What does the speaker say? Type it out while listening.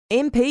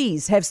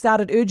MPs have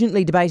started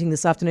urgently debating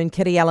this afternoon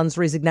Kiri Allan's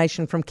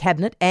resignation from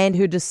Cabinet and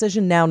her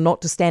decision now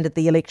not to stand at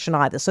the election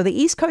either. So the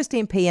East Coast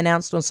MP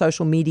announced on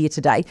social media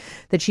today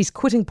that she's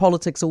quitting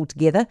politics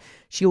altogether.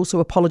 She also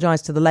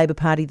apologised to the Labour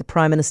Party, the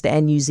Prime Minister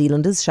and New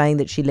Zealanders, saying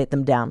that she let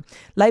them down.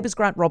 Labour's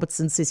Grant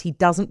Robertson says he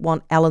doesn't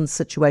want Allan's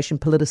situation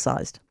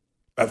politicised.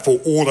 But for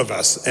all of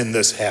us in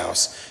this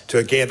House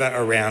to gather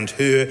around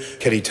her,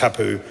 Kiri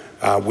Tapu,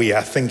 we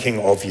are thinking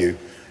of you.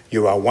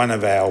 You are one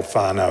of our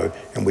whānau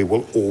and we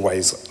will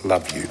always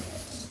love you.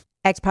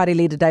 ACT Party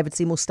leader David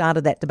Seymour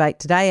started that debate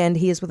today and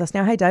he is with us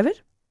now. Hey,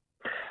 David.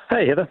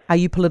 Hey, Heather. Are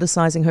you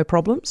politicising her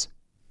problems?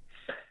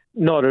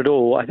 Not at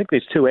all. I think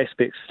there's two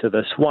aspects to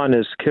this. One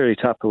is Kiri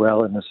Tapu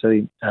Allan has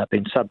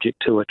been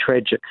subject to a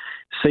tragic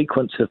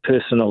sequence of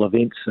personal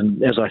events,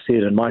 and as I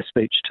said in my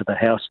speech to the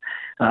House,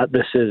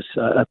 this is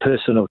a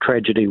personal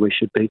tragedy. We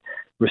should be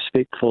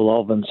respectful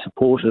of and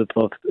supportive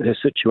of her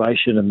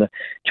situation and the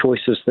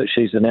choices that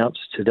she's announced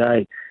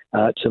today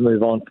to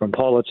move on from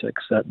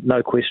politics.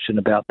 No question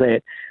about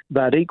that.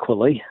 But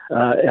equally,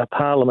 our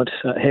Parliament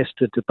has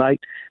to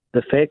debate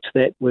the fact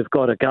that we've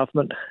got a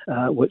government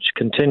which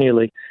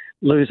continually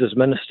loses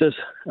ministers.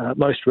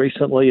 Most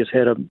recently has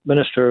had a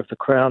Minister of the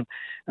Crown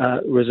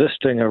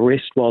resisting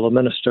arrest while the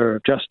Minister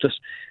of Justice.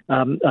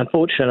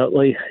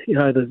 Unfortunately,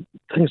 the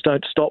things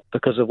don't stop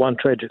because of one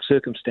tragic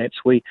circumstance.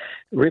 We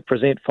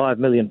represent 5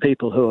 million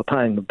people who are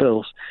paying the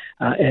bills,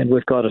 and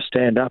we've got to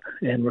stand up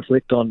and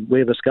reflect on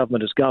where this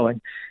government is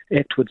going.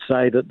 ACT would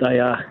say that they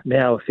are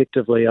now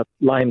effectively a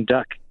lame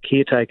duck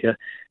caretaker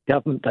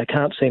government. They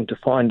can't seem to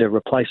find a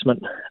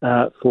replacement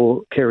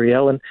for Kiri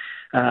Allan.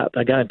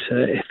 They're going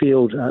to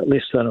field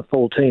less than a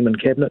full team in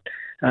Cabinet,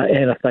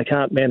 and if they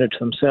can't manage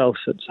themselves,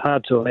 it's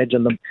hard to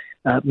imagine them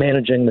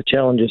managing the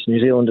challenges New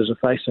Zealanders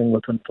are facing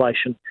with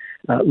inflation,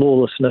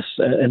 lawlessness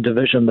and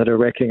division that are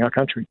wrecking our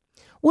country.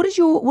 What is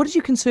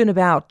your concern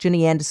about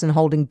Ginny Anderson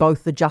holding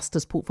both the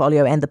Justice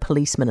portfolio and the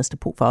Police Minister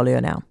portfolio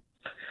now?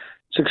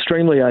 It's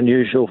extremely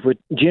unusual.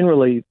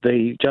 Generally,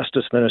 the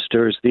Justice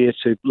Minister is there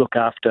to look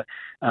after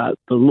the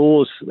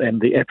laws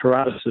and the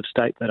apparatus of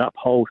state that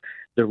uphold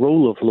the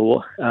rule of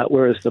law,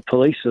 whereas the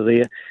police are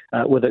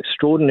there with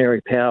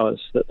extraordinary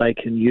powers that they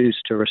can use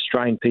to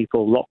restrain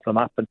people, lock them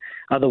up, and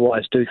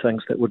otherwise do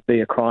things that would be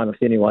a crime if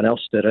anyone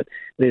else did it.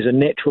 There's a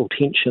natural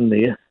tension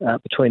there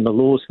between the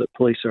laws that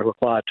police are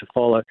required to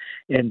follow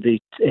and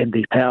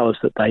the powers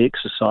that they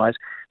exercise.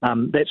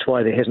 That's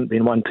why there hasn't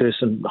been one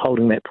person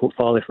holding that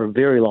portfolio for a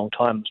very long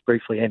time. It was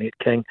briefly Annette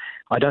King.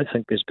 I don't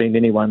think there's been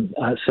anyone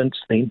since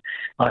then.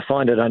 I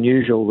find it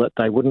unusual that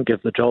they wouldn't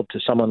give the job to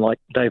someone like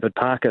David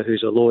Parker,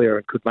 who's a lawyer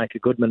and could make a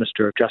good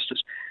Minister of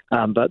Justice.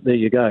 But there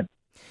you go.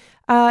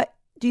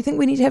 Do you think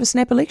we need to have a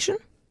snap election?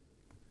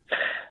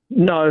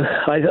 No,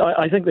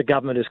 I think the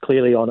government is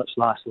clearly on its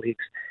last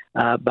legs.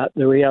 But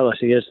the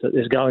reality is that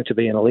there's going to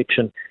be an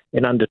election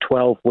in under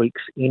 12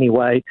 weeks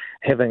anyway.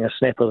 Having a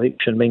snap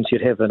election means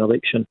you'd have an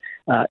election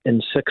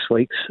in 6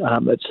 weeks.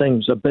 It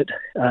seems a bit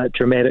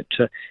dramatic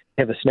to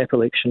have a snap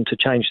election to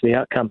change the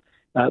outcome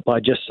by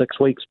just 6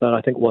 weeks. But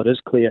I think what is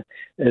clear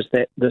is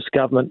that this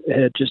government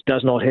just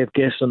does not have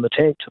gas in the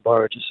tank, to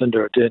borrow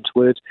Jacinda Ardern's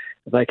words.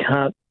 They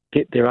can't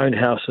get their own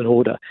house in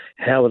order.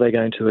 How are they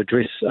going to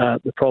address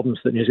the problems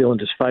that New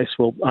Zealanders face?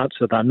 Well,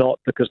 answer, they're not,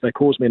 because they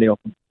cause many of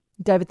them.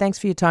 David, thanks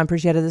for your time.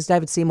 Appreciate it. This is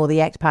David Seymour,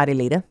 the ACT Party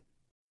leader.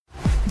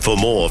 For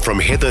more from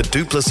Heather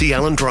Duplessis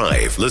Allen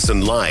Drive,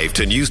 listen live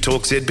to News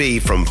Talk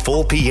ZB from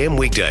 4 p.m.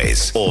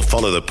 weekdays or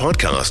follow the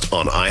podcast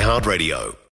on iHeartRadio.